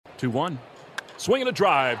2-1. Swing and a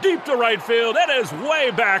drive. Deep to right field. It is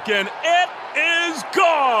way back and it is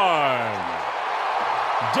gone.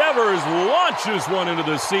 Devers launches one into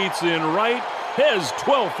the seats in right. His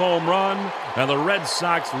 12th home run. And the Red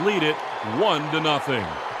Sox lead it 1-0.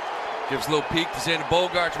 Gives a little peek to Xander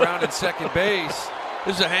Bogaerts around in second base.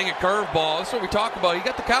 This is a hanging curveball. That's what we talk about. You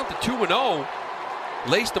got the count to 2-0.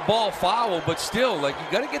 Laced the ball foul, but still, you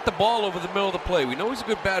got to get the ball over the middle of the plate. We know he's a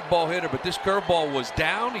good bad ball hitter, but this curveball was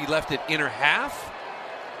down. He left it inner half,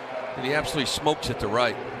 and he absolutely smokes it to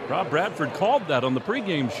right. Rob Bradford called that on the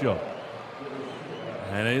pregame show.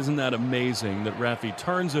 And isn't that amazing that Raffy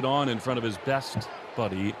turns it on in front of his best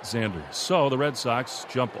buddy, Xander. So the Red Sox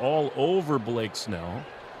jump all over Blake Snell.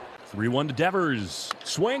 3-1 to Devers.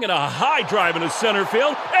 Swing and a high drive into center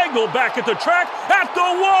field. Angle back at the track. At the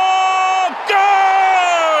wall. Gone!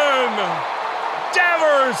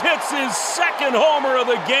 Devers hits his second homer of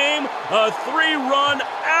the game. A 3-run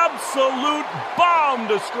absolute bomb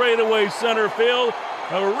to straightaway center field.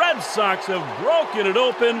 The Red Sox have broken it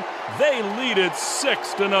open. They lead it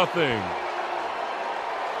 6-0.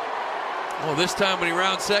 Well, this time when he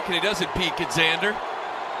rounds second, he doesn't peek at Xander.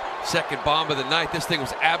 Second bomb of the night. This thing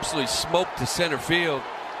was absolutely smoked to center field.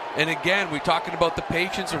 And again, we're talking about the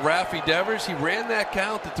patience of Raffy Devers. He ran that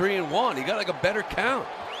count to 3-1. He got a better count.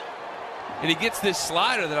 And he gets this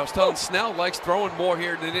slider that I was telling Snell likes throwing more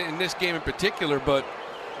here in this game in particular, but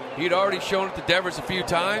he'd already shown it to Devers a few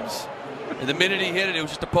times. And the minute he hit it, it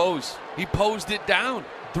was just a pose. He posed it down.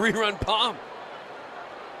 3-run bomb.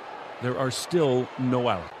 There are still no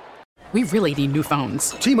outs. We really need new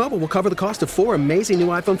phones. T-Mobile will cover the cost of 4 amazing new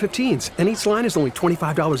iPhone 15s, and each line is only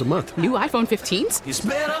 $25 a month. New iPhone 15s? It's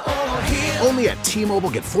better over here. Only at T-Mobile,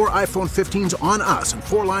 get 4 iPhone 15s on us and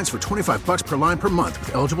 4 lines for $25 per line per month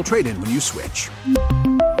with eligible trade-in when you switch.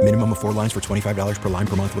 Minimum of 4 lines for $25 per line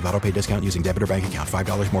per month with autopay discount using debit or bank account.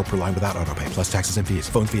 $5 more per line without autopay, plus taxes and fees.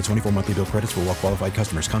 Phone fee at 24 monthly bill credits for well-qualified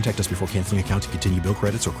customers. Contact us before canceling account to continue bill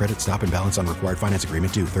credits or credit stop and balance on required finance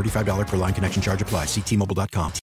agreement due. $35 per line connection charge applies. See T-Mobile.com.